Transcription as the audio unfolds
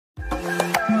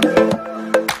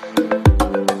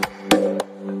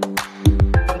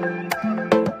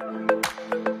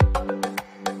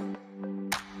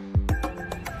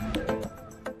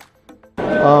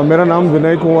मेरा नाम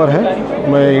विनय कुमार है।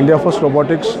 मैं इंडियाफर्स्ट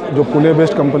रोबोटिक्स जो पुणे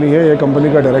बेस्ड कंपनी है, ये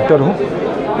कंपनी का डायरेक्टर हूँ।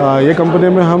 ये कंपनी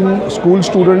में हम स्कूल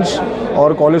स्टूडेंट्स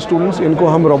और कॉलेज स्टूडेंट्स इनको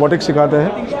हम रोबोटिक्स सिखाते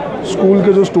हैं। स्कूल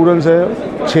के जो स्टूडेंट्स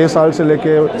हैं 6 साल से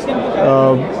लेके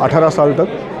 18 साल तक,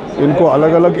 इनको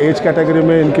अलग अलग एज कैटेगरी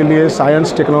में इनके लिए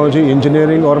साइंस, टेक्नोलॉजी,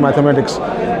 इंजीनियरिंग और मैथमेटिक्स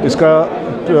इसका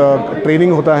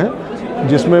ट्रेनिंग होता है,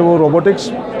 जिसमें वो रोबोटिक्स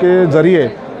के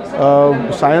ज़रिए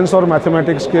साइंस और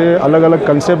मैथमेटिक्स के अलग अलग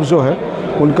कंसेप्ट जो है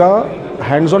उनका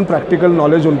हैंड्स ऑन प्रैक्टिकल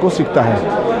नॉलेज उनको सीखता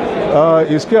है।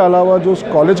 इसके अलावा जो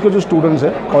कॉलेज के जो स्टूडेंट्स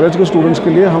हैं, कॉलेज के स्टूडेंट्स के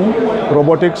लिए हम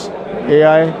robotics,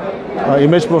 AI,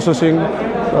 image processing,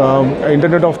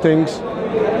 internet of things,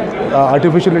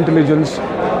 artificial intelligence,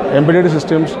 embedded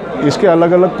systems, इसके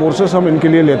अलग अलग कोर्सेस हम इनके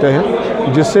लिए लेते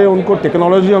हैं, जिससे उनको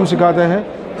टेक्नोलॉजी हम सिखाते हैं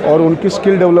और उनकी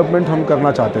स्किल डेवलपमेंट हम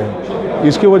करना चाहते हैं।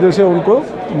 इसकी वजह से उनको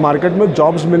मार्केट में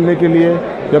जॉब्स मिलने के लिए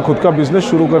या खुद का बिज़नेस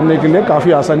शुरू करने के लिए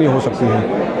काफ़ी आसानी हो सकती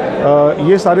है।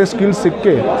 ये सारे स्किल्स सीख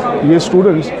के ये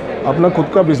स्टूडेंट्स अपना खुद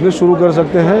का बिज़नेस शुरू कर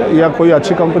सकते हैं, या कोई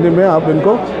अच्छी कंपनी में आप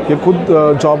इनको ये खुद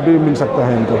जॉब भी मिल सकता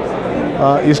है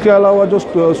इनको। इसके अलावा जो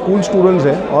स्कूल स्टूडेंट्स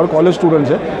हैं और कॉलेज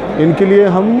स्टूडेंट्स हैं, इनके लिए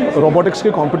हम रोबोटिक्स के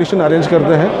कंपटीशन अरेंज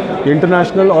करते हैं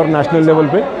इंटरनेशनल और नेशनल लेवल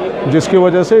पे, जिसकी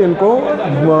वजह से इनको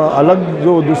अलग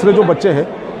जो दूसरे जो बच्चे हैं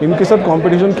इनके साथ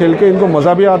कंपटीशन खेल के इनको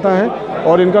मज़ा भी आता है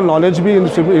और इनका नॉलेज भी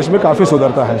इसमें काफ़ी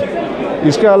सुधरता है।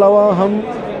 इसके अलावा हम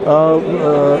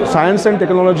science and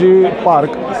technology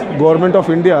park, government of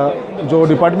India जो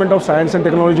department of science and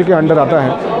technology के अंडर आता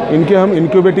है, इनके हम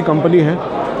इनक्यूबेटिव कंपनी हैं।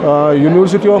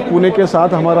 यूनिवर्सिटी ऑफ पुणे के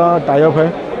साथ हमारा टाई अप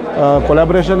है,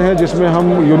 कोलैबोरेशन है, जिसमें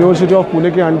हम यूनिवर्सिटी ऑफ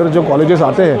पुणे के अंडर जो कॉलेजेस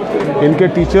आते हैं इनके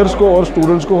टीचर्स को और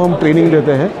स्टूडेंट्स को हम ट्रेनिंग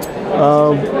देते हैं।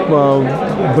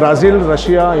 Brazil,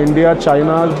 Russia, India,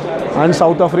 China and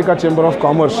south Africa chamber of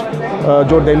commerce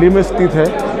जो दिल्ली में स्थित है,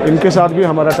 इनके साथ भी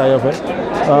हमारा टाई अप है।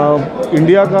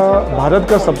 इंडिया का, भारत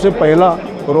का सबसे पहला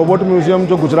रोबोट म्यूज़ियम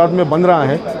जो गुजरात में बन रहा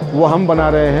है वो हम बना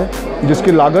रहे हैं,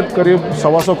 जिसकी लागत करीब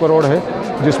 125 करोड़ है,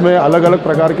 जिसमें अलग अलग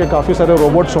प्रकार के काफ़ी सारे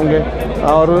रोबोट्स होंगे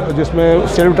और जिसमें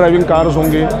सेल्फ ड्राइविंग कार्स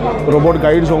होंगी, रोबोट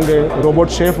गाइड्स होंगे, रोबोट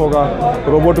शेफ होगा,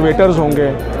 रोबोट वेटर्स होंगे,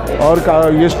 और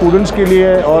ये स्टूडेंट्स के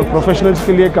लिए और प्रोफेशनल्स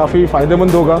के लिए काफ़ी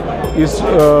फ़ायदेमंद होगा इस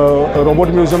रोबोट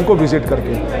म्यूज़ियम को विज़िट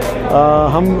करके।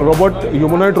 हम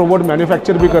ह्यूमनॉइड रोबोट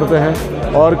मैन्युफैक्चर भी करते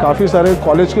हैं और काफ़ी सारे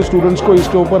कॉलेज के स्टूडेंट्स को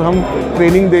इसके ऊपर हम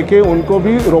ट्रेनिंग देके उनको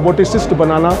भी रोबोटिसिस्ट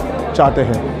बनाना चाहते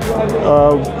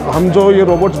हैं। हम जो ये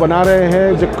रोबोट्स बना रहे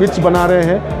हैं, जो किट्स बना रहे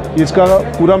हैं, इसका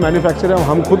पूरा मैन्युफैक्चर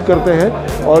हम खुद करते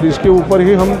हैं और इसके ऊपर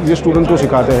ही हम ये स्टूडेंट्स को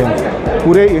सिखाते हैं।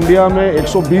 पूरे इंडिया में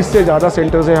 120 से ज़्यादा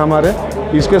सेंटर्स हैं हमारे।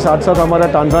 इसके साथ साथ हमारा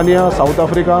Tanzania, south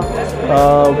Africa,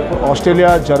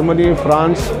 Australia, Germany,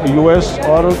 France, US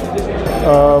और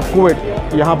कुवैत,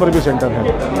 यहाँ पर भी सेंटर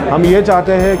है। हम ये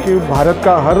चाहते हैं कि भारत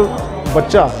का हर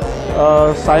बच्चा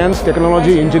साइंस,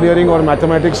 टेक्नोलॉजी, इंजीनियरिंग और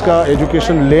मैथमेटिक्स का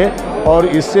एजुकेशन ले और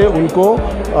इससे उनको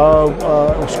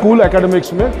स्कूल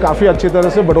एकेडमिक्स में काफ़ी अच्छी तरह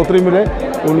से बढ़ोतरी मिले,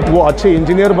 वो अच्छे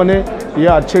इंजीनियर बने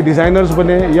या अच्छे डिज़ाइनर्स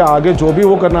बने, या आगे जो भी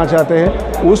वो करना चाहते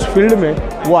हैं उस फील्ड में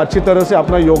वो अच्छी तरह से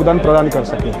अपना योगदान प्रदान कर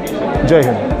सकें। जय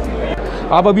हिंद।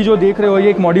 आप अभी जो देख रहे हो ये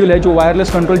एक मॉड्यूल है जो वायरलेस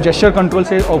कंट्रोल, जेस्चर कंट्रोल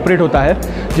से ऑपरेट होता है,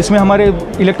 जिसमें हमारे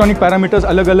इलेक्ट्रॉनिक पैरामीटर्स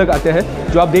अलग अलग आते हैं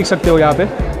जो आप देख सकते हो यहाँ पे।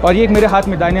 और ये एक मेरे हाथ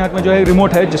में, दाहिने हाथ में जो है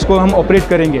रिमोट है, जिसको हम ऑपरेट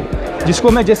करेंगे, जिसको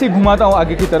मैं जैसे ही घुमाता हूँ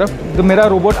आगे की तरफ तो मेरा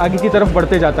रोबोट आगे की तरफ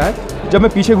बढ़ते जाता है। जब मैं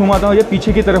पीछे घुमाता हूँ ये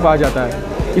पीछे की तरफ आ जाता है।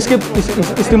 इसके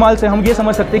इस्तेमाल से हम ये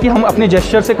समझ सकते हैं कि हम अपने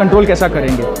जेस्चर से कंट्रोल कैसा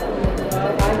करेंगे।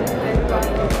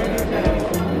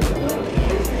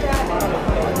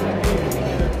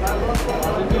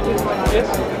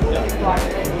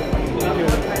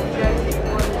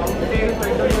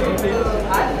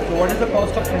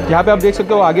 यहाँ पे आप देख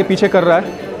सकते हो आगे पीछे कर रहा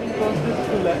है।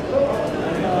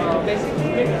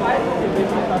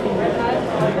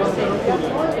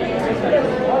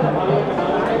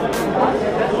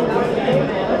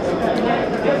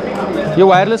 ये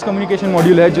वायरलेस कम्युनिकेशन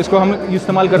मॉड्यूल है जिसको हम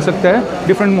इस्तेमाल कर सकते हैं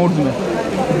डिफरेंट मोड्स में।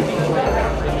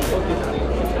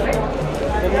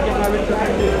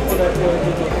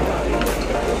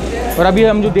 और अभी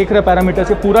हम जो देख रहे हैं पैरामीटर्स,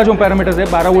 ये पूरा जो पैरामीटर्स है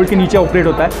 12 वोल्ट के नीचे ऑपरेट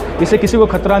होता है। इससे किसी को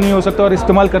खतरा नहीं हो सकता और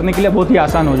इस्तेमाल करने के लिए बहुत ही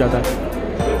आसान हो जाता है।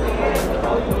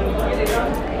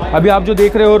 अभी आप जो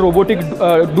देख रहे हो रोबोटिक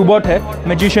डूबॉट है,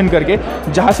 मैजिशियन करके,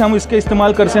 जहाँ से हम इसके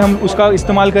इस्तेमाल कर से हम उसका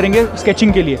इस्तेमाल करेंगे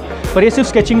स्केचिंग के लिए। पर ये सिर्फ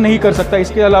स्केचिंग नहीं कर सकता,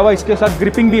 इसके अलावा इसके साथ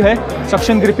ग्रिपिंग भी है,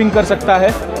 सक्शन ग्रिपिंग कर सकता है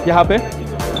यहाँ पे।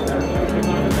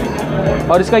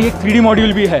 और इसका ये 3D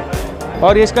मॉड्यूल भी है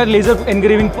और इसका लेज़र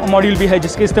एनग्रेविंग मॉड्यूल भी है,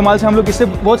 जिसके इस्तेमाल से हम लोग इससे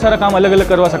बहुत सारा काम अलग अलग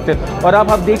करवा सकते हैं। और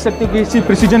आप देख सकते हो कि इसकी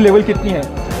प्रिसीजन लेवल कितनी है।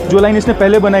 जो लाइन इसने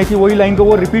पहले बनाई थी वही लाइन को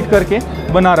वो रिपीट करके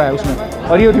बना रहा है उसमें।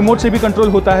 और ये रिमोट से भी कंट्रोल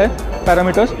होता है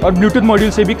पैरामीटर्स, और ब्लूटूथ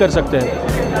मॉड्यूल से भी कर सकते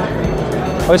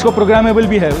हैं, और इसको प्रोग्रामेबल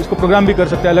भी है, इसको प्रोग्राम भी कर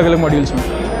सकते हैं अलग अलग मॉड्यूल्स में।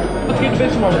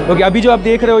 ओके, अभी जो आप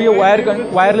देख रहे हो ये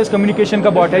वायरलेस कम्युनिकेशन का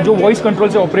बॉट है जो वॉइस कंट्रोल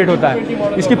से ऑपरेट होता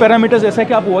है। इसकी पैरामीटर्स ऐसा है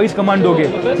कि आप वॉइस कमांड दोगे,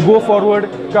 गो फॉरवर्ड,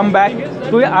 कम बैक,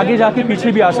 तो ये आगे जाके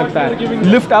पीछे भी आ सकता है।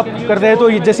 लिफ्ट आप करते हैं तो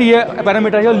जैसे ये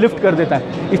पैरामीटर है लिफ्ट कर देता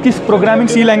है। इसकी प्रोग्रामिंग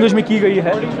सी लैंग्वेज में की गई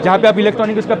है, जहाँ पे आप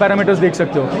इलेक्ट्रॉनिक इसका पैरामीटर्स देख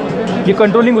सकते हो। ये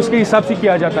कंट्रोलिंग उसके हिसाब से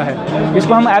किया जाता है।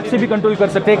 इसको हम ऐप से भी कंट्रोल कर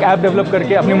सकते हैं, एक ऐप डेवलप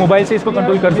करके अपने मोबाइल से इसको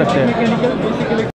कंट्रोल कर सकते हैं।